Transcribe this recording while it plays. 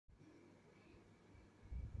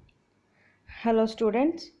Hello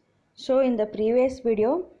students. So in the previous video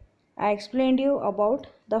I explained you about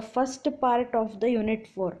the first part of the unit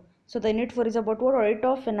 4. So the unit 4 is about what? Audit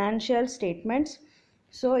of financial statements.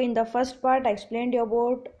 So in the first part I explained you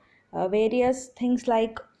about various things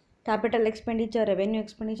like capital expenditure, revenue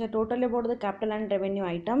expenditure, totally about the capital and revenue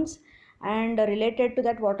items, and related to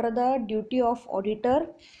that what are the duty of auditor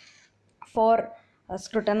for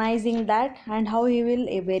scrutinizing that and how he will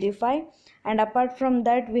verify. And apart from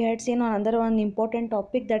that we had seen another one important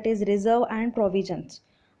topic, that is reserve and provisions.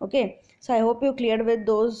 Okay, so I hope you cleared with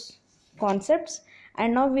those concepts,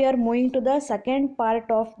 and now we are moving to the second part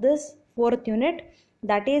of this fourth unit,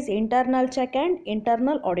 that is internal check and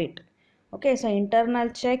internal audit. Okay, so internal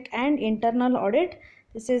check and internal audit,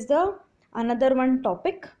 this is the another one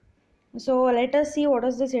topic. So let us see what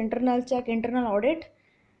is this internal check, internal audit,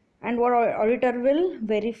 and what auditor will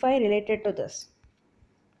verify related to this.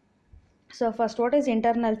 So first, what is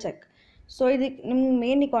internal check? So ಇದು ನಿಮ್ಗೆ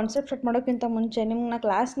main ಈ concept start ಮಾಡೋಕ್ಕಿಂತ ಮುಂಚೆ ನಿಮ್ಗೆ ನಾ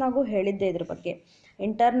ಕ್ಲಾಸ್ನಾಗೂ ಹೇಳಿದ್ದೆ ಇದ್ರ ಬಗ್ಗೆ.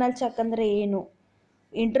 ಇಂಟರ್ನಲ್ ಚೆಕ್ ಅಂದರೆ ಏನು,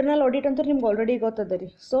 ಇಂಟರ್ನಲ್ ಆಡಿಟ್ ಅಂತ ನಿಮ್ಗೆ ಆಲ್ರೆಡಿ ಗೊತ್ತದ ರೀ.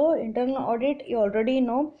 So internal audit you already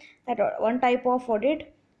no that one type of audit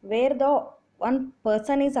wear the one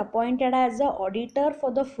person is appointed as the auditor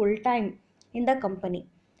for the full time in the company,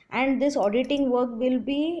 and this auditing work will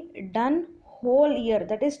be done whole year,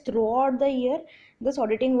 that is throughout the year this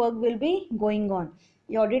auditing work will be going on.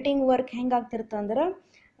 ಈ auditing work ಹೆಂಗೆ ಆಗ್ತಿರ್ತಂದ್ರೆ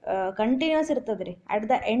continuous ಇರ್ತದೆ ರೀ. At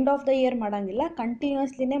the end of the year ಮಾಡೋಂಗಿಲ್ಲ,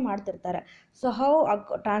 ಕಂಟಿನ್ಯೂಸ್ಲಿನೇ ಮಾಡ್ತಿರ್ತಾರೆ. So how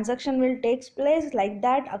transaction will takes place like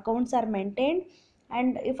that accounts R maintained,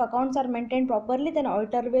 and if accounts R maintained properly then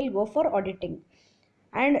auditor will go for auditing,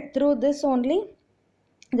 and through this only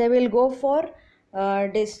they will go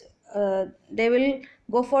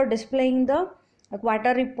for displaying the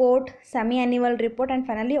quarter report, semi-annual report, and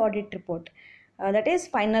finally audit report, that is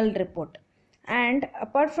final report. And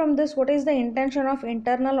apart from this, what is the intention of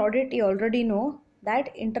internal audit? You already know that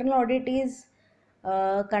internal audit is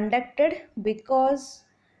conducted because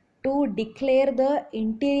to declare the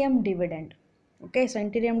interim dividend. Okay, so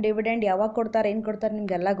interim dividend ಯಾವಾಗ ಕೊಡ್ತಾರೆ, ಏನು ಕೊಡ್ತಾರೆ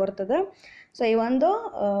ನಿಮಗೆಲ್ಲ ಗೊತ್ತದ. So ಈ ಒಂದು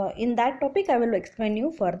in that topic I will explain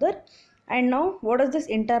you further. And now what is this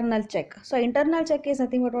internal check? So internal check is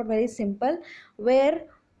nothing but very simple, where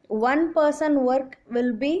one person work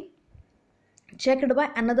will be checked by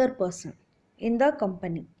another person in the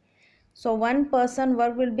company. So one person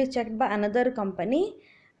work will be checked by another company.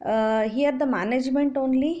 Here the management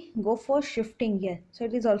only go for shifting here, so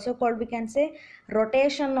it is also called, we can say,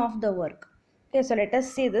 rotation of the work. Okay, so let us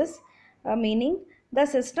see this meaning. The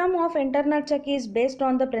system of internal check is based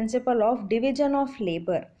on the principle of division of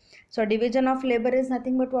labor. So division of labor is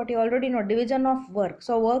nothing but what you already know, division of work.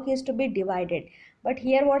 So work is to be divided, but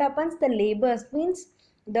here what happens, the labors means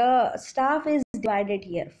the staff is divided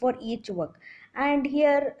here for each work, and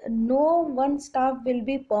here no one staff will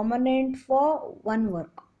be permanent for one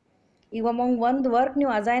work. ಈಗ ಒಂದು work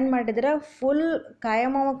ನೀವು assign ಮಾಡಿದ್ರೆ full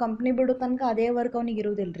ಕಾಯಂ ಅವ company ಬಿಡೋ ತನಕ ಅದೇ work ಅವ್ನಿಗೆ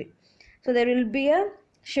ಇರುವುದಿಲ್ಲ ರೀ. So there will be a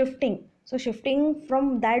shifting, so shifting from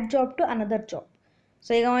that job to another job.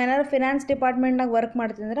 So ಈಗ ಅವ ಏನಾದ್ರು ಫಿನಾನ್ಸ್ ಡಿಪಾರ್ಟ್ಮೆಂಟ್ನಾಗ ವರ್ಕ್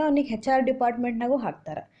ಮಾಡ್ತಿದ್ರೆ ಅವ್ನಿಗೆ HR ಡಿಪಾರ್ಟ್ಮೆಂಟ್ನಾಗೂ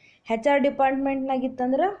ಹಾಕ್ತಾರೆ. HR ಡಿಪಾರ್ಟ್ಮೆಂಟ್ನಾಗ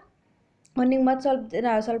ಇತ್ತಂದ್ರೆ ಅವ್ನಿಗೆ ಮತ್ತು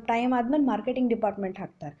ಸ್ವಲ್ಪ ಟೈಮ್ ಆದಮೇಲೆ ಮಾರ್ಕೆಟಿಂಗ್ ಡಿಪಾರ್ಟ್ಮೆಂಟ್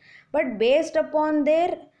ಹಾಕ್ತಾರೆ. But based upon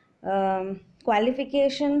there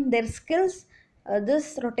qualification, their skills, this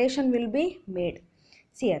rotation will be made.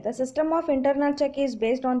 See here, the system of internal check is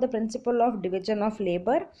based on the principle of division of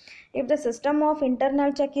labor. If the system of internal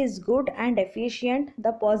check is good and efficient,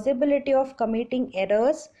 the possibility of committing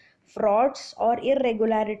errors, frauds, or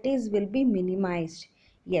irregularities will be minimized.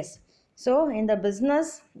 Yes, so in the business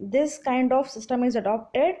this kind of system is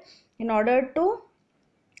adopted in order to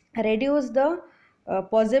reduce the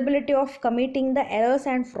possibility of committing the errors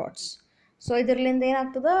and frauds. So ಇದರಿಂದ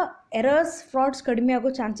ಏನಾಗ್ತದೆ, errors frauds ಕಡಿಮೆ ಆಗೋ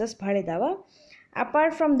chances ಭಾಳ ಇದಾವೆ.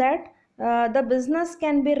 Apart from that the business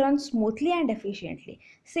can be run smoothly and efficiently.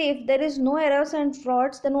 See, if there is no errors and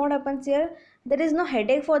frauds, then what happens here, there is no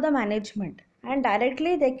headache for the management, and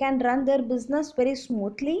directly they can run their business very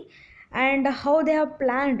smoothly and how they have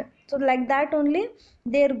planned. So like that only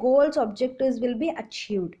their goals, objectives will be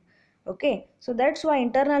achieved. Okay, so that's why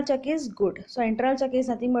internal check is good. So internal check is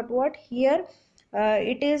nothing but what, here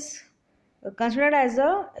it is considered as a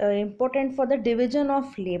important for the division of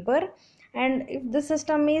labor, and if the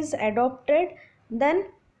system is adopted then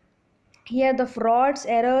here the frauds,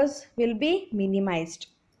 errors will be minimized.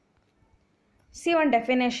 See one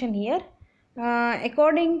definition here,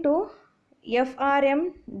 according to FRM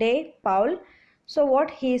de Paul. So what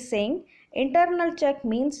he is saying, internal check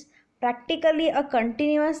means practically a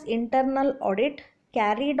continuous internal audit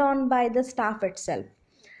carried on by the staff itself.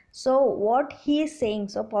 So what he is saying,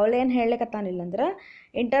 so Paul ಏನು ಹೇಳಕತ್ತಾನಿಲ್ಲ ಅಂದ್ರೆ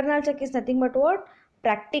internal check is nothing but what,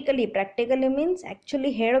 practically means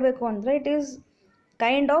actually ಹೇಳಬೇಕು ಅಂದರೆ it is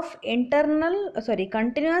kind of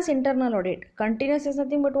continuous internal audit. Continuous is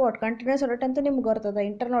nothing but what, continuous audit ಅಂತ ನಿಮ್ಗೆ ಬರ್ತದೆ,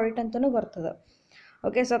 internal audit ಅಂತಲೂ ಬರ್ತದೆ.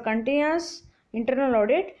 Okay, so continuous internal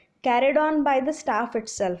audit carried on by the staff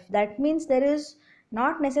itself. That means there is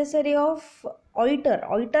not necessary of auditor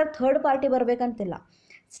third party ಬರಬೇಕಂತಿಲ್ಲ,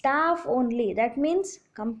 staff only. that means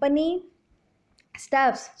company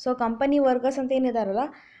staffs, so company workers ಅಂತ ಏನಿದಾರಲ್ಲ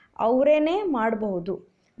ಅವರೇನೆ ಮಾಡಬಹುದು.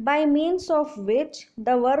 by means of which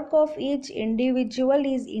the work of each individual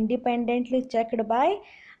is independently checked by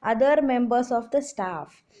other members of the staff.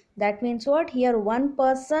 That means what, here one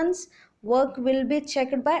person's work will be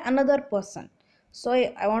checked by another person. So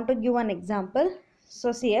I want to give one example. So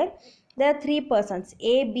see here there are three persons,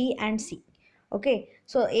 A, B and C. Okay,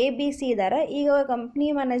 so A, B, C ಇದಾರೆ. ಈಗ company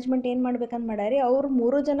management ಏನು ಮಾಡ್ಬೇಕಂತ ಮಾಡ್ಯಾರಿ, ಅವ್ರು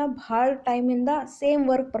ಮೂರು ಜನ ಭಾಳ ಟೈಮಿಂದ same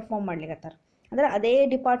work perform ಮಾಡ್ಲಿಕ್ಕತ್ತಾರ, ಅಂದರೆ ಅದೇ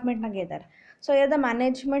ಡಿಪಾರ್ಟ್ಮೆಂಟ್ನಾಗೆ ಇದ್ದಾರೆ. So the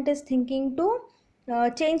management is thinking to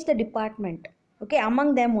change the department, okay,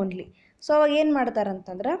 among them only. So ಅವಾಗ ಏನು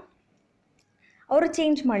ಮಾಡ್ತಾರಂತಂದ್ರೆ ಅವರು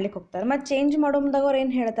ಚೇಂಜ್ ಮಾಡ್ಲಿಕ್ಕೆ ಹೋಗ್ತಾರೆ. ಮತ್ತು ಚೇಂಜ್ ಮಾಡೋದಾಗ ಅವ್ರು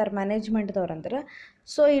ಏನು ಹೇಳ್ತಾರೆ ಮ್ಯಾನೇಜ್ಮೆಂಟ್ದವ್ರು ಅಂದ್ರೆ,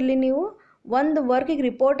 ಸೊ ಇಲ್ಲಿ ನೀವು ಒಂದು ವರ್ಕಿಗೆ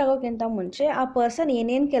ರಿಪೋರ್ಟ್ ಆಗೋಕ್ಕಿಂತ ಮುಂಚೆ ಆ ಪರ್ಸನ್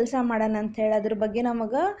ಏನೇನು ಕೆಲಸ ಮಾಡ್ಯಾನ ಅಂಥೇಳಿ ಅದ್ರ ಬಗ್ಗೆ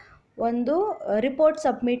ನಮಗೆ ಒಂದು ರಿಪೋರ್ಟ್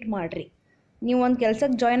ಸಬ್ಮಿಟ್ ಮಾಡಿರಿ. ನೀವು ಒಂದು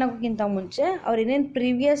ಕೆಲಸಕ್ಕೆ ಜಾಯ್ನ್ ಆಗೋಕ್ಕಿಂತ ಮುಂಚೆ ಅವ್ರು ಏನೇನು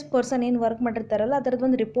ಪ್ರೀವಿಯಸ್ ಪರ್ಸನ್ ಏನು ವರ್ಕ್ ಮಾಡಿರ್ತಾರಲ್ಲ ಅದರದ್ದು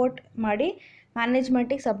ಒಂದು ರಿಪೋರ್ಟ್ ಮಾಡಿ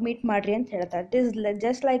ಮ್ಯಾನೇಜ್ಮೆಂಟಿಗೆ ಸಬ್ಮಿಟ್ ಮಾಡಿರಿ ಅಂತ ಹೇಳ್ತಾರೆ. It is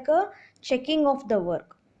just like a checking of the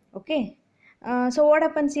work. Okay, so what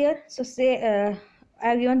happens here? So say I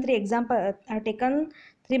have given three examples. I have taken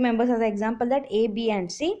three members as an example, that A, B and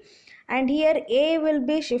C, and here A will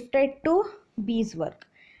be shifted to B's work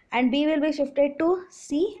and B will be shifted to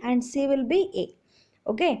C and C will be A.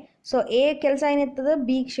 Okay, so A ಕೆಲಸ ಏನಿರ್ತದೆ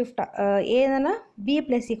B shift, A ಇಂದನ B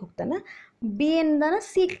ಪ್ಲೇಸಿಗೆ ಹೋಗ್ತಾನೆ, B ಇಂದನ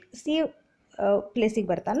C ಪ್ಲೇಸಿಗೆ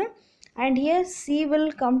ಬರ್ತಾನೆ, and here C will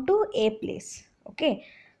come to A place. Okay,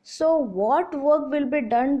 so what work will be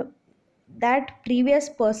done that previous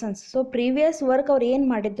persons, so previous work ಅವ್ರು ಏನು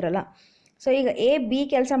ಮಾಡಿದ್ರಲ್ಲ, ಸೊ ಈಗ A B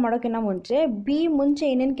ಕೆಲಸ ಮಾಡೋಕ್ಕಿಂತ ಮುಂಚೆ B ಮುಂಚೆ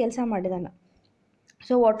ಏನೇನು ಕೆಲಸ ಮಾಡಿದಾನ,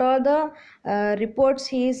 so what are the reports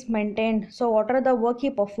he is maintained, so what are the work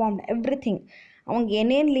he performed, everything. ಅವಂಗೆ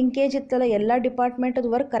ಏನೇನು ಲಿಂಕೇಜ್ ಇತ್ತಲ್ಲ ಎಲ್ಲ ಡಿಪಾರ್ಟ್ಮೆಂಟದ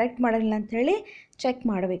ವರ್ಕ್ ಕರೆಕ್ಟ್ ಮಾಡಿಲ್ಲ ಅಂಥೇಳಿ ಚೆಕ್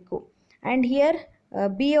ಮಾಡಬೇಕು. And here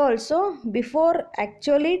B also, before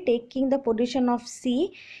actually taking the position of C,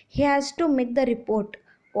 he has to make the report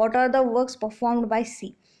what are the works performed by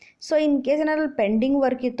C. So in case ಏನಾದ್ರು pending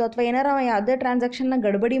work ಇತ್ತು ಅಥವಾ ಏನಾರು ಯಾವುದೇ ಟ್ರಾನ್ಸಾಕ್ಷನ್ನ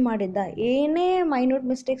ಗಡ್ಬಡಿ ಮಾಡಿದ್ದ, ಏನೇ ಮೈನ್ಯೂಟ್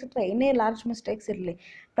ಮಿಸ್ಟೇಕ್ಸ್ ಅಥವಾ ಏನೇ large mistakes ಇರಲಿ,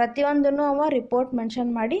 ಪ್ರತಿಯೊಂದನ್ನು ಅವ ರಿಪೋರ್ಟ್ ಮೆನ್ಷನ್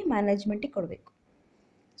ಮಾಡಿ ಮ್ಯಾನೇಜ್ಮೆಂಟಿಗೆ ಕೊಡಬೇಕು.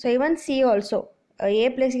 So even C also, A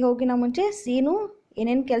ಪ್ಲೇಸಿಗೆ ಹೋಗಿನ ಮುಂಚೆ ಸಿನೂ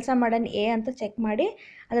ಏನೇನು ಕೆಲಸ ಮಾಡೋಣ ಎ ಅಂತ ಚೆಕ್ ಮಾಡಿ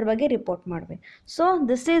ಅದ್ರ ಬಗ್ಗೆ ರಿಪೋರ್ಟ್ ಮಾಡಬೇಕು. So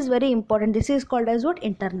this is very important. This is called as what,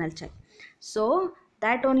 internal check. So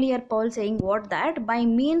that only R Paul saying what, that by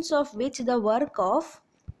means of which the work of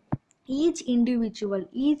each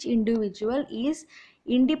individual is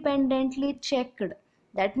independently checked.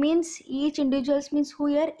 That means each individuals means who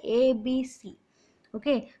here, A, B, C.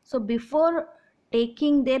 Okay, so before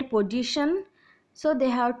taking their position, so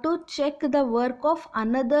they have to check the work of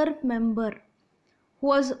another member who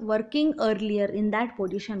was working earlier in that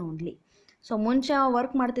position only. So ಮುಂಚೆ ಅವ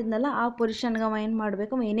work ಮಾಡ್ತಿದ್ನಲ್ಲ ಆ ಪೊಸಿಷನ್ಗೆ ಅವ ಏನು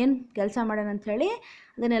ಮಾಡಬೇಕು, ಅವ ಏನೇನು ಕೆಲಸ ಮಾಡ್ಯಾನ ಅಂಥೇಳಿ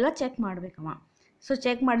ಅದನ್ನೆಲ್ಲ ಚೆಕ್ ಮಾಡಬೇಕವ. ಸೊ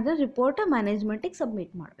ಚೆಕ್ ಮಾಡಿದ್ರೆ ರಿಪೋರ್ಟ್ ಮ್ಯಾನೇಜ್ಮೆಂಟಿಗೆ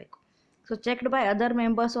ಸಬ್ಮಿಟ್ ಮಾಡಬೇಕು. So checked by other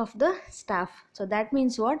members of the staff. So that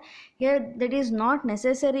means what, here that is not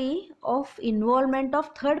necessary of involvement of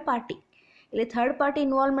third party. ಇಲ್ಲಿ ಥರ್ಡ್ ಪಾರ್ಟಿ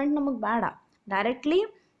ಇನ್ವಾಲ್ವ್ಮೆಂಟ್ ನಮಗೆ ಬೇಡ, directly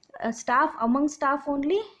staff among staff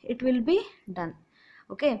only it will be done.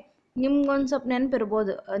 Okay, ನಿಮ್ಗೊಂದು ಸ್ವಲ್ಪ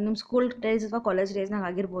ನೆನಪಿರ್ಬೋದು, ನಿಮ್ಮ school days ಅಥವಾ college ಡೇಸ್ನಾಗ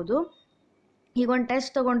ಆಗಿರ್ಬೋದು, ಈಗ ಒಂದು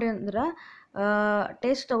ಟೆಸ್ಟ್ ತೊಗೊಂಡ್ರಿ ಅಂದ್ರೆ,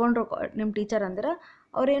 ಟೆಸ್ಟ್ ತೊಗೊಂಡ್ರು ನಿಮ್ಮ ಟೀಚರ್ ಅಂದ್ರೆ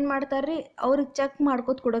ಅವ್ರು ಏನು ಮಾಡ್ತಾರೆ ರೀ, ಅವ್ರಿಗೆ ಚೆಕ್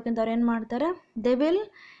ಮಾಡ್ಕೋತ ಕೊಡೋಕ್ಕಿಂತ ಅವ್ರು ಏನು ಮಾಡ್ತಾರೆ, they will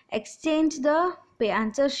exchange the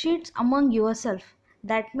answer sheets among your self.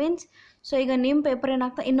 That means, so ಈಗ ನಿಮ್ಮ ಪೇಪರ್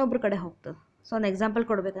ಏನಾಗ್ತದೆ ಇನ್ನೊಬ್ರ ಕಡೆ ಹೋಗ್ತದೆ. ಸೊ ಒಂದು ಎಕ್ಸಾಂಪಲ್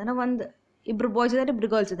ಕೊಡ್ಬೇಕಂದ್ರೆ, ಒಂದು ಇಬ್ಬರು ಬಾಯ್ಸ್ ಇದ್ದಾರೆ, ಇಬ್ಬರು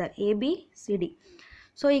ಗರ್ಲ್ಸ್ ಇದ್ದಾರೆ, A B C D.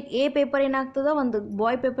 So ಈಗ ಎ ಪೇಪರ್ ಏನಾಗ್ತದೆ, ಒಂದು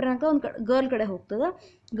ಬಾಯ್ ಪೇಪರ್ ಏನಾಗ್ತದೆ ಒಂದು ಗರ್ಲ್ ಕಡೆ ಹೋಗ್ತದೆ,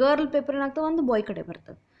 ಗರ್ಲ್ ಪೇಪರ್ ಏನಾಗ್ತದೆ ಒಂದು ಬಾಯ್ ಕಡೆ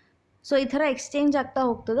ಬರ್ತದೆ. ಸೊ ಈ ಥರ ಎಕ್ಸ್ಚೇಂಜ್ ಆಗ್ತಾ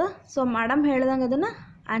ಹೋಗ್ತದೆ. ಸೊ ಮೇಡಮ್ ಹೇಳ್ದಂಗೆ ಅದನ್ನು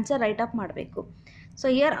ಆನ್ಸರ್ ರೈಟ್ ಅಪ್ ಮಾಡಬೇಕು. ಸೊ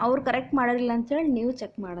ಇಯರ್ ಅವ್ರು ಕರೆಕ್ಟ್ ಮಾಡಿರಲಿಲ್ಲ ಅಂಥೇಳಿ ನೀವು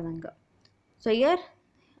ಚೆಕ್ ಮಾಡ್ದಂಗೆ. So here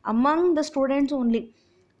among the students only.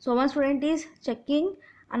 So one student is checking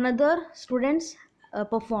another students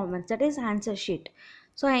performance, that is answer sheet.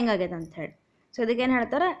 So ಹೆಂಗಾಗ್ಯದ ಅಂಥೇಳಿ. ಸೊ ಇದಕ್ಕೇನು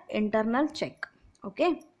ಹೇಳ್ತಾರೆ, internal check. Okay,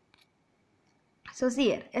 so C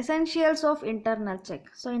year essentials of internal check.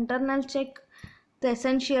 So internal check the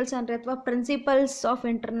essentials ಅಂದರೆ ಅಥವಾ principles of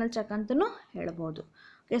internal check ಅಂತಲೂ ಹೇಳ್ಬೋದು.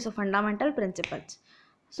 Okay, so fundamental principles.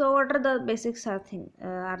 So what are the basics are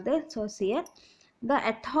they? So see here, the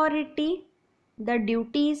authority the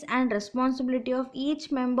duties and responsibility of each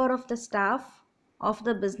member of the staff of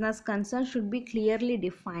the business concern should be clearly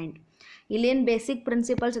defined. ಇಲ್ಲೇನು basic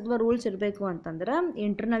principles ಅಥವಾ rules ಇರಬೇಕು ಅಂತಂದ್ರೆ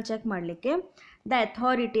internal check ಮಾಡಲಿಕ್ಕೆ the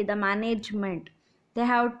authority the management they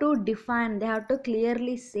have to define, they have to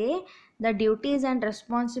clearly say the duties and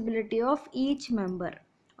responsibility of each member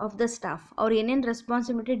of the staff. ಅವ್ರು ಏನೇನು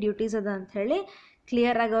responsibility duties ಅದ ಅಂತ ಹೇಳಿ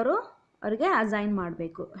ಕ್ಲಿಯರಾಗಿ ಅವ್ರಿಗೆ ಅಸೈನ್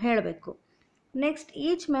ಮಾಡಬೇಕು, ಹೇಳಬೇಕು. Next,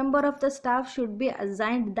 each member of the staff should be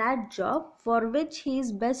assigned that job for which he is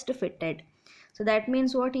best fitted. So that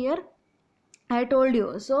means what here I told you.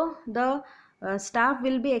 So the staff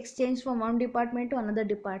will be exchanged from one department to another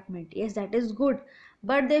department. Yes, that is good,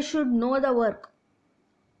 but they should know the work.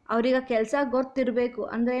 ಅವ್ರಿಗೆ ಕೆಲಸ ಗೊತ್ತಿರಬೇಕು.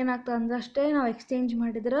 ಅಂದರೆ ಏನಾಗ್ತದೆ ಅಂದ್ರೆ ಅಷ್ಟೇ ನಾವು exchange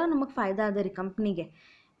ಮಾಡಿದ್ರೆ ನಮಗೆ ಫಾಯ್ದಾ ಅದ ರೀ ಕಂಪ್ನಿಗೆ.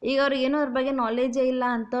 ಈಗ ಅವ್ರಿಗೆ ಏನೋ ಅದ್ರ ಬಗ್ಗೆ ನಾಲೆಜೇ ಇಲ್ಲ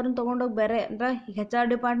ಅಂಥವ್ರನ್ನ ತೊಗೊಂಡೋಗಿ ಬೇರೆ ಅಂದ್ರೆ ಈಗ ಹೆಚ್ ಆರ್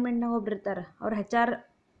ಡಿಪಾರ್ಟ್ಮೆಂಟ್ನಾಗ ಒಬ್ರು ಇರ್ತಾರೆ, ಅವ್ರು ಹೆಚ್ ಆರ್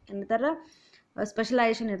ಏನಂತಾರೆ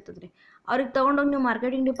ಸ್ಪೆಷಲೈಸೇಷನ್ ಇರ್ತದೆ ರೀ. ಅವ್ರಿಗೆ ತೊಗೊಂಡೋಗಿ ನೀವು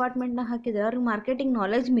ಮಾರ್ಕೆಟಿಂಗ್ ಡಿಪಾರ್ಟ್ಮೆಂಟ್ನಾಗ ಹಾಕಿದ್ರೆ ಅವ್ರಿಗೆ ಮಾರ್ಕೆಟಿಂಗ್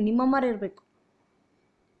ನಾಲೆಜ್ ಮಿನಿಮಮ್ ಇರಬೇಕು.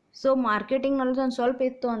 ಸೊ ಮಾರ್ಕೆಟಿಂಗ್ ನಾಲೆಜ್ ಒಂದು ಸ್ವಲ್ಪ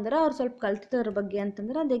ಇತ್ತು ಅಂದ್ರೆ ಅವ್ರು ಸ್ವಲ್ಪ ಕಲ್ತಿದ್ರ ಬಗ್ಗೆ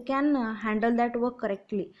ಅಂತಂದ್ರೆ they can handle that work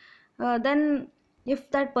correctly. Then if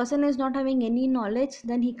that person is not having any knowledge,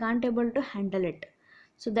 then he can't able to handle it.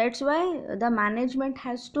 So that's why the management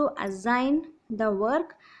has to assign the work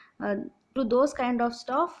to those kind of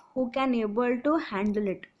staff who can able to handle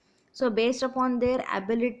it. So based upon their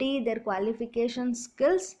ability, their qualification,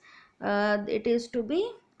 skills, it is to be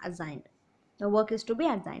assigned, the work is to be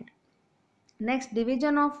assigned. Next,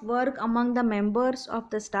 division of work among the members of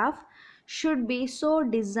the staff should be so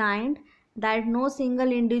designed that no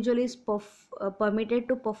single individual is permitted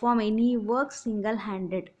to perform any work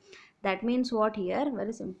single-handed. That means what here?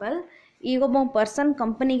 Very simple. ಈಗ ಒಬ್ಬ person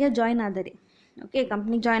ಕಂಪನಿಗೆ join ಆದ ರೀ. Okay,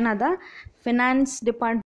 ಕಂಪ್ನಿಗೆ join ಆದ, finance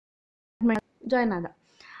department join ಆದ.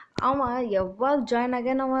 ಅವ ಯಾವಾಗ ಜಾಯ್ನ್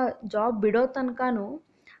ಆಗ್ಯಾನ ಅವ ಜಾಬ್ ಬಿಡೋ ತನಕನೂ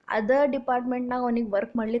ಅದರ್ ಡಿಪಾರ್ಟ್ಮೆಂಟ್ನಾಗ ಅವನಿಗೆ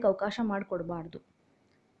ವರ್ಕ್ ಮಾಡ್ಲಿಕ್ಕೆ ಅವಕಾಶ ಮಾಡಿಕೊಡ್ಬಾರ್ದು.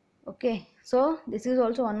 Okay, so this is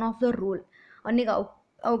also one of the rule. ಅವನಿಗೆ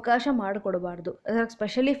ಅವಕಾಶ ಮಾಡಿಕೊಡ್ಬಾರ್ದು. ಅದ್ರಾಗ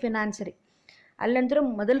ಸ್ಪೆಷಲಿ ಫಿನಾನ್ಸ್ ರೀ, ಅಲ್ಲಂತರೂ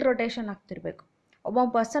ಮೊದಲು ರೊಟೇಷನ್ ಆಗ್ತಿರ್ಬೇಕು. ಒಬ್ಬ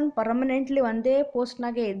ಪರ್ಸನ್ ಪರ್ಮನೆಂಟ್ಲಿ ಒಂದೇ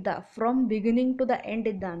ಪೋಸ್ಟ್ನಾಗೆ ಇದ್ದ, from beginning to the end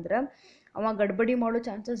ಇದ್ದ ಅಂದ್ರೆ ಅವ ಗಡ್ಬಡಿ ಮಾಡೋ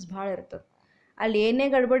ಚಾನ್ಸಸ್ ಭಾಳ ಇರ್ತದೆ. ಅಲ್ಲಿ ಏನೇ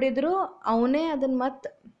ಗಡ್ಬಡಿ ಇದ್ರೂ ಅವನೇ ಅದನ್ನು ಮತ್ತೆ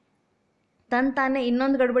ತಾನೇ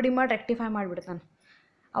ಇನ್ನೊಂದು ಗಡ್ಬಡಿ ಮಾಡಿ ರೆಕ್ಟಿಫೈ ಮಾಡಿಬಿಡ್ತಾನೆ.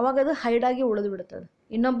 ಅವಾಗ ಅದು ಹೈಡಾಗಿ ಉಳಿದು ಬಿಡ್ತದೆ,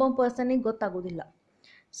 ಇನ್ನೊಬ್ಬ ಪರ್ಸನಿಗೆ ಗೊತ್ತಾಗೋದಿಲ್ಲ.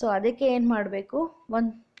 ಸೊ ಅದಕ್ಕೆ ಏನು ಮಾಡಬೇಕು,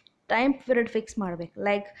 ಒಂದು ಟೈಮ್ ಪೀರಿಯಡ್ ಫಿಕ್ಸ್ ಮಾಡಬೇಕು,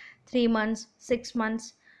 like 3 months 6 months.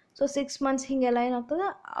 So 6 months ಹೀಗೆಲ್ಲ ಏನಾಗ್ತದೆ,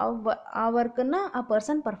 ಆ ವರ್ಕನ್ನು ಆ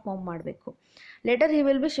ಪರ್ಸನ್ ಪರ್ಫಾರ್ಮ್ ಮಾಡಬೇಕು. Litre he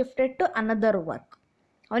will be shifted to another work.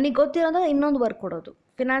 ಅವನಿಗೆ ಗೊತ್ತಿರೋದು ಇನ್ನೊಂದು ವರ್ಕ್ ಕೊಡೋದು.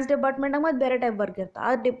 ಫಿನಾನ್ಸ್ ಡಿಪಾರ್ಟ್ಮೆಂಟಾಗ ಮತ್ತು ಬೇರೆ ಟೈಪ್ ವರ್ಕ್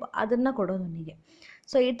ಇರ್ತದೆ, ಅದನ್ನು ಕೊಡೋದು ಅವನಿಗೆ.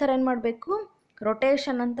 ಸೊ ಈ ಥರ ಏನು ಮಾಡಬೇಕು,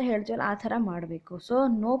 ರೊಟೇಷನ್ ಅಂತ ಹೇಳ್ತೀವಲ್ಲ ಆ ಥರ ಮಾಡಬೇಕು. So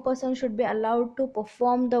no person should be allowed to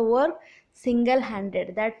perform the work single handed.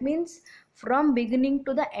 That means from beginning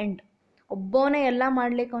to the end ಒಬ್ಬನೇ ಎಲ್ಲ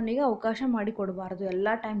ಮಾಡಲಿಕ್ಕೆ ಅವನಿಗೆ ಅವಕಾಶ ಮಾಡಿಕೊಡಬಾರ್ದು ಎಲ್ಲ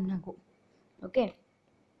ಟೈಮ್ನಾಗೂ. Okay,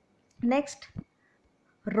 next,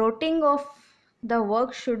 ರೋಟಿಂಗ್ of the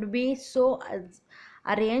work should be so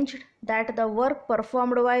arranged that the work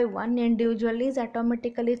performed by one individual is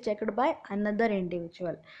automatically checked by another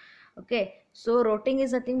individual. Okay, so routing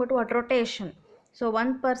is nothing but what? Rotation. So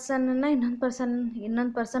ಒಂದು ಪರ್ಸನ್ನ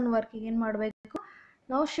ಇನ್ನೊಂದು person ವರ್ಕಿಗೆ ಏನು ಮಾಡಬೇಕು,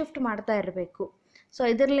 ನಾವು shift ಮಾಡ್ತಾ ಇರಬೇಕು. So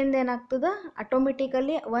ಇದರ್ಲಿಂದ ಏನಾಗ್ತದೆ,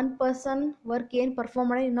 automatically ಒಂದು person work ಏನು ಪರ್ಫಾರ್ಮ್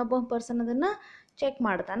ಮಾಡಿ ಇನ್ನೊಬ್ಬ ಪರ್ಸನ್ ಅದನ್ನು ಚೆಕ್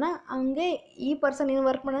ಮಾಡ್ತಾನೆ. ಹಂಗೆ ಈ ಪರ್ಸನ್ ಏನು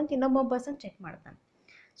ವರ್ಕ್ ಮಾಡೋಂತ ಇನ್ನೊಬ್ಬ ಪರ್ಸನ್ ಚೆಕ್ ಮಾಡ್ತಾನೆ.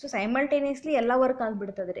 ಸೊ ಸೈಮಲ್ಟೇನಿಯಸ್ಲಿ ಎಲ್ಲ ವರ್ಕ್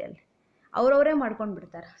ಆಗಿಬಿಡ್ತದೆ ರೀ, ಅಲ್ಲಿ ಅವರವರೇ ಮಾಡ್ಕೊಂಡು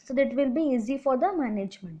ಬಿಡ್ತಾರೆ. So that will be easy for the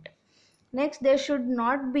management. Next, there should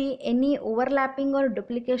not be any overlapping or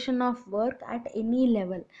duplication of work at any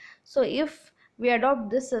level. So if we adopt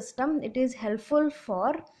this system, it is helpful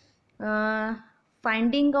for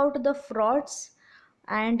finding out the frauds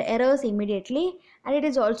and errors immediately, and it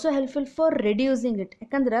is also helpful for reducing it.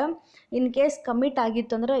 Yakandra in case commit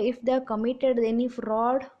agittu andre, if they have committed any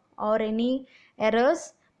fraud or any errors,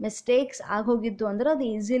 mistakes ಆಗೋಗಿದ್ದು ಅಂದ್ರೆ ಅದು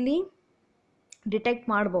easily detect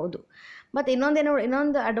ಮಾಡ್ಬೋದು. ಮತ್ತು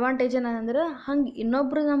ಇನ್ನೊಂದು advantage ಏನಂದ್ರೆ, ಹಂಗೆ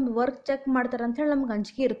ಇನ್ನೊಬ್ರು ನಮ್ಮ work check ಮಾಡ್ತಾರೆ ಅಂಥೇಳಿ ನಮ್ಗೆ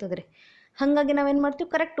ಅಂಜಿಕೆ ಇರ್ತದೆ ರೀ. ಹಾಗಾಗಿ ನಾವೇನು ಮಾಡ್ತೀವಿ,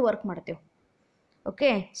 ಕರೆಕ್ಟ್ ವರ್ಕ್ ಮಾಡ್ತೀವಿ. Okay,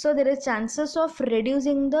 so there is chances of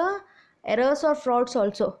reducing the errors R frauds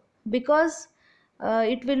also, because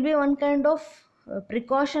it will be one kind of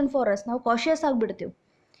precaution for us. ನಾವು ಕಾಷಿಯಸ್ ಆಗಿಬಿಡ್ತೀವಿ.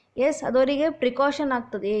 ಎಸ್, ಅದವರಿಗೆ ಪ್ರಿಕಾಷನ್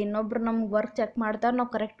ಆಗ್ತದೆ, ಇನ್ನೊಬ್ರು ನಮ್ಗೆ ವರ್ಕ್ ಚೆಕ್ ಮಾಡ್ತಾರೆ,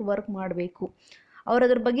 ನಾವು ಕರೆಕ್ಟ್ ವರ್ಕ್ ಮಾಡಬೇಕು, ಅವ್ರು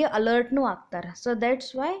ಅದ್ರ ಬಗ್ಗೆ ಅಲರ್ಟ್ನೂ ಆಗ್ತಾರೆ. So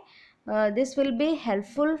that's why this will be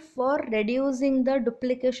helpful for reducing the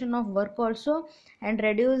duplication of work also and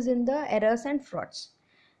reducing the errors and frauds.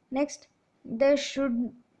 Next, there should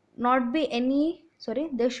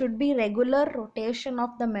be regular rotation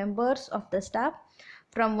of the members of the staff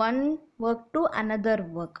from one work to another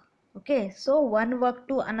work. Okay, so one work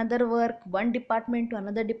to another work, one department to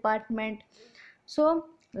another department. So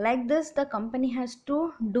like this the company has to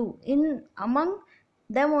do in among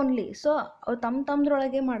them only. So ಅವ್ರು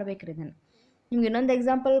ತಮ್ಮದ್ರೊಳಗೆ ಮಾಡ್ಬೇಕ್ರಿ ಇದನ್ನು. ನಿಮ್ಗೆ ಇನ್ನೊಂದು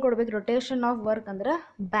example ಕೊಡ್ಬೇಕು rotation of work ಅಂದ್ರೆ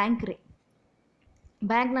bank ರೀ.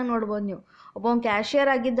 ಬ್ಯಾಂಕ್ನಾಗ ನೋಡ್ಬೋದು ನೀವು, ಒಬ್ಬ ಕ್ಯಾಶಿಯರ್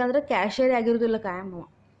ಆಗಿದ್ದಂದ್ರೆ ಕ್ಯಾಶಿಯರ್ ಆಗಿರೋದಿಲ್ಲ ಕಾಯಂ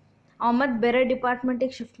ಅವ ಮತ್ತು ಬೇರೆ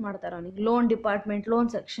ಡಿಪಾರ್ಟ್ಮೆಂಟಿಗೆ ಶಿಫ್ಟ್ ಮಾಡ್ತಾರೆ. ಅವನಿಗೆ ಲೋನ್ ಡಿಪಾರ್ಟ್ಮೆಂಟ್, ಲೋನ್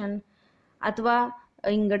ಸೆಕ್ಷನ್, ಅಥವಾ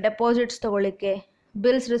ಹಿಂಗೆ ಡೆಪಾಸಿಟ್ಸ್ ತೊಗೊಳ್ಳಿಕ್ಕೆ,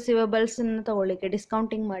 ಬಿಲ್ಸ್ ರಿಸೀವಬಲ್ಸನ್ನು ತೊಗೊಳ್ಳಿಕ್ಕೆ,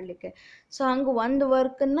 ಡಿಸ್ಕೌಂಟಿಂಗ್ ಮಾಡಲಿಕ್ಕೆ. ಸೊ ಹಂಗೆ ಒಂದು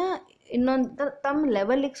ವರ್ಕನ್ನು ಇನ್ನೊಂದು ತಮ್ಮ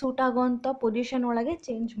ಲೆವೆಲಿಗೆ ಸೂಟ್ ಆಗೋವಂಥ ಪೊಸಿಷನ್ ಒಳಗೆ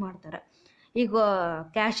ಚೇಂಜ್ ಮಾಡ್ತಾರೆ. ಈಗ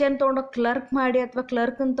ಕ್ಯಾಶಿಯರ್ ತೊಗೊಂಡೋಗಿ ಕ್ಲರ್ಕ್ ಮಾಡಿ ಅಥವಾ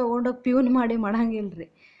ಕ್ಲರ್ಕನ್ನು ತೊಗೊಂಡೋಗಿ ಪ್ಯೂನ್ ಮಾಡಿ ಮಾಡಂಗಿಲ್ಲ ರೀ.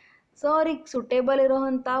 ಸೊ ಅವ್ರಿಗೆ ಸೂಟೇಬಲ್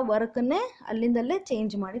ಇರೋವಂಥ ವರ್ಕನ್ನೇ ಅಲ್ಲಿಂದಲ್ಲೇ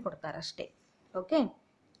ಚೇಂಜ್ ಮಾಡಿ ಕೊಡ್ತಾರೆ ಅಷ್ಟೇ. Okay,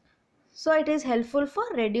 so it is helpful for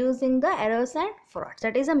reducing the errors and frauds.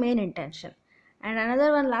 That is the main intention. And another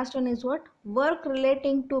one, last one is what? Work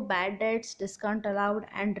relating to bad debts, discount allowed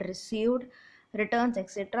and received, returns,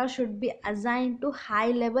 etc. should be assigned to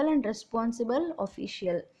high level and responsible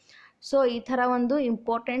official. So ಈ ಥರ ಒಂದು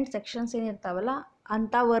important sections ಏನಿರ್ತಾವಲ್ಲ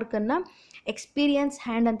ಅಂಥ ವರ್ಕನ್ನು experience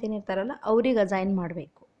hand ಅಂತ ಏನಿರ್ತಾರಲ್ಲ ಅವ್ರಿಗೆ assign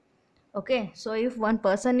ಮಾಡಬೇಕು. Okay, so if one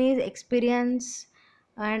person is experience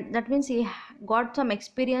and that means he got some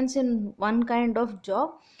experience in one kind of job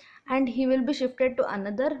and he will be shifted to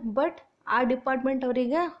another, but ಆ department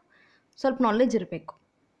ಅವರಿಗೆ ಸ್ವಲ್ಪ knowledge ಇರಬೇಕು.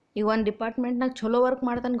 ಈಗ ಒಂದು ಡಿಪಾರ್ಟ್ಮೆಂಟ್ನಾಗ ಚಲೋ ವರ್ಕ್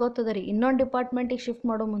ಮಾಡ್ತಾನೆ ಗೊತ್ತದ ರೀ, ಇನ್ನೊಂದು ಡಿಪಾರ್ಟ್ಮೆಂಟಿಗೆ ಶಿಫ್ಟ್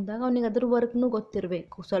ಮಾಡೋ ಮುಂದಾಗ ಅವ್ನಿಗೆ ಅದ್ರ ವರ್ಕ್ನೂ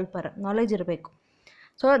ಗೊತ್ತಿರಬೇಕು, ಸ್ವಲ್ಪ ನಾಲೆಜ್ ಇರಬೇಕು.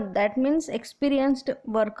 So that means experienced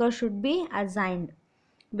worker should be assigned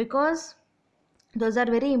because those are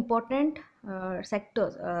very important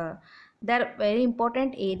sectors, they are very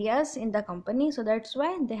important areas in the company, so that's why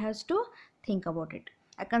they has to think about it.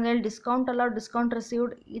 ಯಾಕಂದ್ರೆ ಇಲ್ಲಿ discount allowed, discount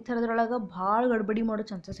received ಈ ಥರದ್ರೊಳಗೆ ಭಾಳ ಗಡ್ಬಡಿ ಮಾಡೋ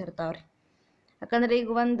chances ಇರ್ತಾವೆ ರೀ. ಯಾಕಂದ್ರೆ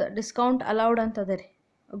ಈಗ ಒಂದು ಡಿಸ್ಕೌಂಟ್ ಅಲೌಡ್ ಅಂತದ ರೀ.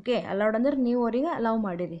 ಓಕೆ, ಅಲೌಡ್ ಅಂದ್ರೆ ನೀವು ಅವರಿಗೆ ಅಲೌ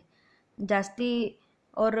ಮಾಡಿರಿ, ಜಾಸ್ತಿ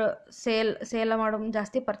ಅವ್ರು ಸೇಲ್ ಮಾಡೋ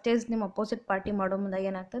ಜಾಸ್ತಿ ಪರ್ಚೇಸ್ ನಿಮ್ಮ ಅಪೋಸಿಟ್ ಪಾರ್ಟಿ ಮಾಡೋ ಮುಂದಾಗ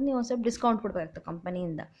ಏನಾಗ್ತದೆ, ನೀವು ಒಂದು ಸ್ವಲ್ಪ ಡಿಸ್ಕೌಂಟ್ ಕೊಡಬೇಕಾಗ್ತದೆ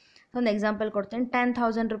ಕಂಪನಿಯಿಂದ. ಒಂದು ಎಕ್ಸಾಂಪಲ್ ಕೊಡ್ತೀನಿ,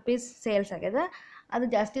 10,000 rupees ಸೇಲ್ಸ್ ಆಗ್ಯದ, ಅದು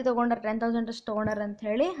ಜಾಸ್ತಿ ತೊಗೊಂಡಾರ 10,000 ಅಷ್ಟು ತೊಗೊಂಡಾರ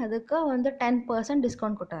ಅಂಥೇಳಿ ಅದಕ್ಕೆ ಒಂದು 10%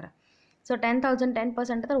 ಡಿಸ್ಕೌಂಟ್ ಕೊಟ್ಟಾರ. ಸೊ 10,000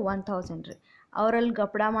 10% ಅಂದ್ರೆ 1,000 ರೀ. ಅವರಲ್ಲಿ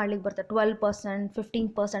ಗಪ್ಡ ಮಾಡ್ಲಿಕ್ಕೆ ಬರ್ತದೆ 12%,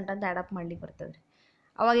 15% ಅಂತ ಆ್ಯಡಪ್ ಮಾಡ್ಲಿಕ್ಕೆ ಬರ್ತದೆ ರೀ.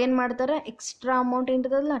 ಅವಾಗ ಏನು ಮಾಡ್ತಾರೆ, ಎಕ್ಸ್ಟ್ರಾ ಅಮೌಂಟ್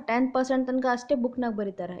ಏನಿರ್ತದಲ್ಲ 10% ತನಕ ಅಷ್ಟೇ ಬುಕ್ನಾಗ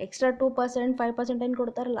ಬರೀತಾರೆ, ಎಕ್ಸ್ಟ್ರಾ 2% 5% ಏನು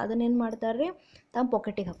ಕೊಡ್ತಾರಲ್ಲ ಅದನ್ನೇನು ಮಾಡ್ತಾರೆ ರೀ ತಮ್ಮ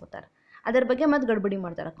ಪಾಕೆಟಿಗೆ ಹಾಕೋತಾರೆ. ಅದ್ರ ಬಗ್ಗೆ ಮತ್ತೆ ಗಡ್ಬಡಿ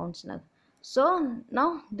ಮಾಡ್ತಾರೆ ಅಕೌಂಟ್ಸ್ನಾಗ. ಸೊ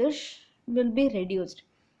ನಾವು ದಿಸ್ ವಿಲ್ ಬಿ ರೆಡ್ಯೂಸ್ಡ್.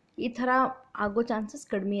 ಈ ಥರ ಆಗೋ ಚಾನ್ಸಸ್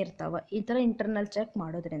ಕಡಿಮೆ ಇರ್ತಾವೆ ಈ ಥರ ಇಂಟರ್ನಲ್ ಚೆಕ್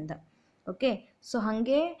ಮಾಡೋದ್ರಿಂದ. ಓಕೆ, ಸೊ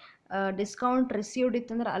ಹಾಗೆ ಡಿಸ್ಕೌಂಟ್ ರಿಸೀವ್ಡ್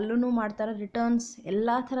ಇತ್ತಂದ್ರೆ ಅಲ್ಲೂ ಮಾಡ್ತಾರೆ, ರಿಟರ್ನ್ಸ್ ಎಲ್ಲ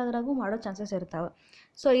ಥರದ್ರಾಗೂ ಮಾಡೋ ಚಾನ್ಸಸ್ ಇರ್ತಾವೆ.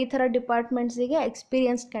 ಸೊ ಈ ಥರ ಡಿಪಾರ್ಟ್ಮೆಂಟ್ಸಿಗೆ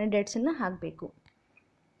ಎಕ್ಸ್ಪೀರಿಯನ್ಸ್ಡ್ ಕ್ಯಾಂಡಿಡೇಟ್ಸನ್ನು ಹಾಕಬೇಕು.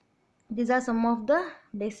 These are some of the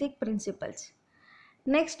basic principles.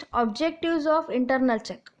 Next, objectives of internal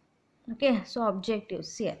check. Okay, so objectives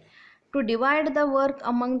here: to divide the work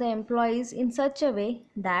among the employees in such a way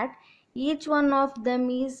that each one of them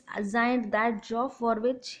is assigned that job for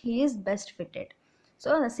which he is best fitted.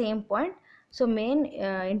 So the same point. So main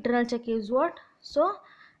internal check is what? So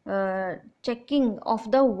checking of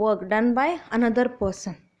the work done by another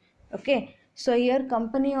person. Okay, so here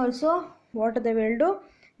company also what they will do,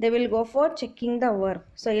 they will go for checking the work.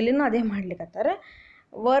 So ಇಲ್ಲಿನೂ ಅದೇ ಮಾಡ್ಲಿಕ್ಕತ್ತಾರೆ.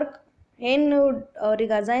 Work ಏನು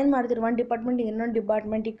ಅವ್ರಿಗೆ assign ಮಾಡ್ತಿರೋ ಒಂದು ಡಿಪಾರ್ಟ್ಮೆಂಟಿಗೆ ಇನ್ನೊಂದು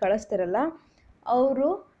ಡಿಪಾರ್ಟ್ಮೆಂಟಿಗೆ ಕಳಿಸ್ತಿರಲ್ಲ, ಅವರು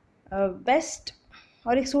best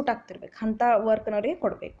ಅವ್ರಿಗೆ suit ಆಗ್ತಿರ್ಬೇಕು ಅಂಥ ವರ್ಕ್ನ ಅವ್ರಿಗೆ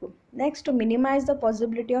ಕೊಡಬೇಕು. Next, to minimise the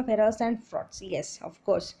possibility of errors and frauds. S, of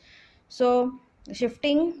course. So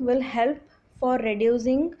shifting will help for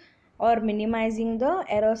reducing R minimising the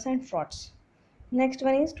errors and frauds. Next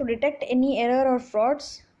one is to detect any error R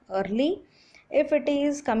frauds early if it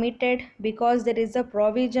is committed, because there is a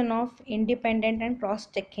provision of independent and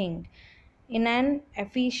cross-checking in an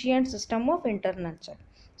efficient system of internal check.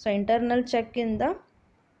 So internal check ಇಂದ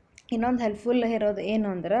ಇನ್ನೊಂದು helpful ಇರೋದು ಏನು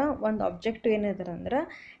ಅಂದ್ರೆ, ಒಂದು objective ಏನಿದೆ ಅಂದ್ರೆ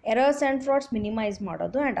errors and frauds minimise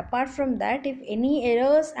ಮಾಡೋದು. And apart from that, if any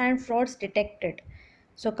errors and frauds detected,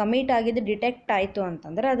 so commit ಆಗಿದ್ದು ಡಿಟೆಕ್ಟ್ ಆಯಿತು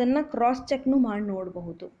ಅಂತಂದರೆ ಅದನ್ನು ಕ್ರಾಸ್ ಚೆಕ್ನು ಮಾಡಿ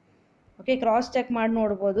ನೋಡಬಹುದು. ಓಕೆ, ಕ್ರಾಸ್ ಚೆಕ್ ಮಾಡಿ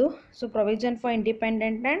ನೋಡ್ಬೋದು. So provision for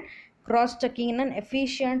independent and cross checking in an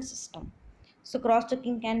efficient system. So cross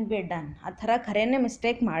checking can be done. ಆ ಥರ ಖರೇನೇ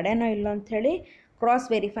ಮಿಸ್ಟೇಕ್ ಮಾಡ್ಯಾನೋ ಇಲ್ಲ ಅಂಥೇಳಿ ಕ್ರಾಸ್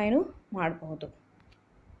ವೆರಿಫೈನೂ ಮಾಡಬಹುದು.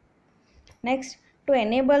 Next, to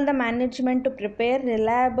enable the management to prepare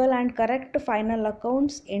reliable and correct final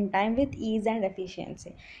accounts in time with is and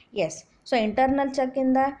efficiency. S, so internal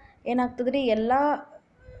ಚೆಕ್ಕಿಂದ ಏನಾಗ್ತದೆ ರೀ, ಎಲ್ಲ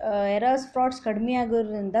errors frauds ಕಡಿಮೆ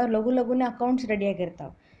ಆಗೋದ್ರಿಂದ ಲಘುನೇ ಅಕೌಂಟ್ಸ್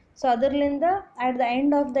ರೆಡಿಯಾಗಿರ್ತಾವೆ. ಸೊ ಅದರಿಂದ at the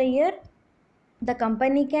end of the year the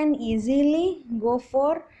company can easily go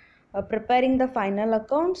for preparing the final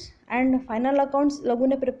accounts, and final accounts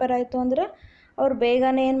ಲಘುನೇ prepare ಆಯಿತು ಅಂದ್ರೆ ಅವ್ರು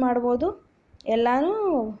ಬೇಗನೆ ಏನು ಮಾಡ್ಬೋದು, ಎಲ್ಲನೂ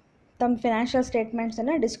ತಮ್ಮ ಫಿನಾನ್ಷಿಯಲ್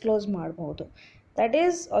ಸ್ಟೇಟ್ಮೆಂಟ್ಸನ್ನು ಡಿಸ್ಕ್ಲೋಸ್ ಮಾಡ್ಬೋದು. That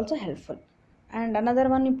is also helpful. And another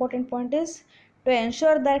one important point is to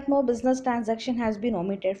ensure that no business transaction has been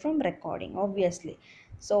omitted from recording. Obviously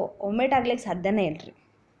so omit ಆಗ್ಲಿಕ್ಕೆ ಸಾಧ್ಯನೇ ಇಲ್ಲರಿ.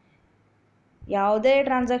 ಯಾವುದೇ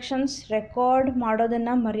ಟ್ರಾನ್ಸಾಕ್ಷನ್ಸ್ ರೆಕಾರ್ಡ್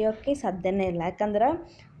ಮಾಡೋದನ್ನು ಮರೆಯೋಕ್ಕೆ ಸಾಧ್ಯನೇ ಇಲ್ಲ. ಯಾಕಂದ್ರೆ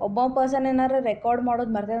ಒಬ್ಬ ಪರ್ಸನ್ ಏನಾರು ರೆಕಾರ್ಡ್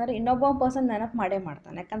ಮಾಡೋದು ಮರ್ತೆ ಅಂದರೆ ಇನ್ನೊಬ್ಬ ಪರ್ಸನ್ ನೆನಪು ಮಾಡೇ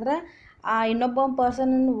ಮಾಡ್ತಾನೆ. ಯಾಕಂದ್ರೆ ಆ ಇನ್ನೊಬ್ಬ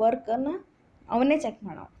ಪರ್ಸನ್ ವರ್ಕನ್ನು ಅವನೇ ಚೆಕ್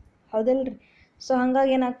ಮಾಡೋ, ಹೌದಿಲ್ಲ ರೀ. ಸೊ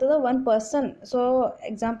ಹಾಗಾಗಿ ಏನಾಗ್ತದೆ, one person, so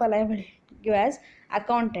example I will give as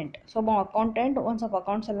accountant. So ಒಬ್ಬ ಅಕೌಂಟೆಂಟ್ ಒಂದು ಸ್ವಲ್ಪ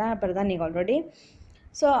ಅಕೌಂಟ್ಸ್ ಎಲ್ಲ ಬರ್ದಾನೆ ಈಗ ಆಲ್ರೆಡಿ.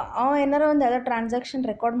 ಸೊ ಅವ ಏನಾರ ಒಂದು ಯಾವುದೋ ಟ್ರಾನ್ಸಾಕ್ಷನ್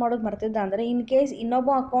ರೆಕಾರ್ಡ್ ಮಾಡೋದು ಮರ್ತಿದ್ದ ಅಂದರೆ ಇನ್ ಕೇಸ್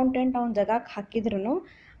ಇನ್ನೊಬ್ಬ ಅಕೌಂಟೆಂಟ್ ಅವ್ನ ಜಾಗಕ್ಕೆ ಹಾಕಿದ್ರೂ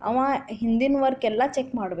ಅವ ಹಿಂದಿನ ವರ್ಕ್ ಎಲ್ಲ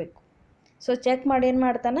ಚೆಕ್ ಮಾಡಬೇಕು. ಸೊ ಚೆಕ್ ಮಾಡಿ ಏನು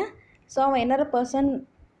ಮಾಡ್ತಾನೆ, ಸೊ ಅವ ಏನಾರ ಪರ್ಸನ್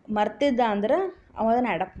ಮರ್ತಿದ್ದ ಅಂದ್ರೆ ಅವ ಅದನ್ನು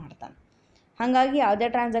ಆ್ಯಡಪ್ ಮಾಡ್ತಾನೆ. ಹಾಗಾಗಿ ಯಾವುದೇ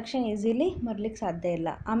ಟ್ರಾನ್ಸಾಕ್ಷನ್ ಈಸಿಲಿ ಮರ್ಲಿಕ್ಕೆ ಸಾಧ್ಯ ಇಲ್ಲ.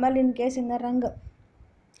 ಆಮೇಲೆ ಇನ್ ಕೇಸ್ ಏನಾರು ಹಂಗೆ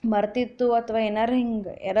ಮರ್ತಿತ್ತು ಅಥವಾ ಏನಾರು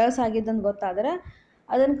ಹಿಂಗೆ ಎರರ್ಸ್ ಆಗಿದ್ದಂತ ಗೊತ್ತಾದ್ರೆ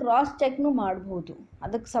ಅದನ್ನು ಕ್ರಾಸ್ ಚೆಕ್ನು ಮಾಡ್ಬೋದು.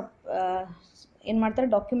 ಅದಕ್ಕೆ ಏನು ಮಾಡ್ತಾರೆ,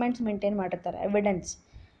 ಡಾಕ್ಯುಮೆಂಟ್ಸ್ ಮೇಂಟೈನ್ ಮಾಡಿರ್ತಾರೆ, ಎವಿಡೆನ್ಸ್.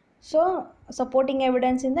 ಸೊ ಸಪೋರ್ಟಿಂಗ್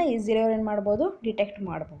ಎವಿಡೆನ್ಸಿಂದ ಈಸಿಲಿ ಅವ್ರು ಏನು ಮಾಡ್ಬೋದು, ಡಿಟೆಕ್ಟ್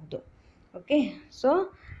ಮಾಡ್ಬೋದು. Okay, so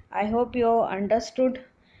I hope you understood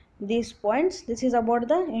these points. This is about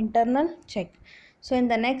the internal check. So in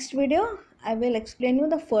the next video I will explain you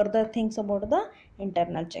the further things about the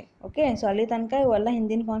internal check. Okay, so ಅಲ್ಲಿ ತನಕ ಇವೆಲ್ಲ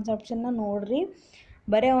ಹಿಂದಿನ ಕಾನ್ಸೆಪ್ಟ್ಸನ್ನು ನೋಡ್ರಿ,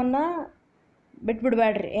 ಬರೀ ಅವನ್ನ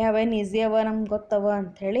ಬಿಟ್ಬಿಡ್ಬೇಡ್ರಿ. ಅವೇನು easy ಅವ ನಮ್ಗೆ ಗೊತ್ತವ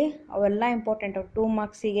ಅಂಥೇಳಿ. ಅವೆಲ್ಲ ಇಂಪಾರ್ಟೆಂಟ್. 2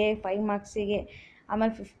 ಮಾರ್ಕ್ಸಿಗೆ 5 ಮಾರ್ಕ್ಸಿಗೆ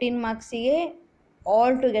ಆಮೇಲೆ 15 ಮಾರ್ಕ್ಸಿಗೆ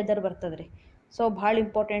ಆಲ್ ಟುಗೆದರ್ ಬರ್ತದೆ ರೀ. ಸೊ ಭಾಳ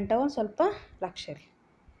ಇಂಪಾರ್ಟೆಂಟ್ ಅವ, ಸ್ವಲ್ಪ ಲಕ್ಷ ರೀ.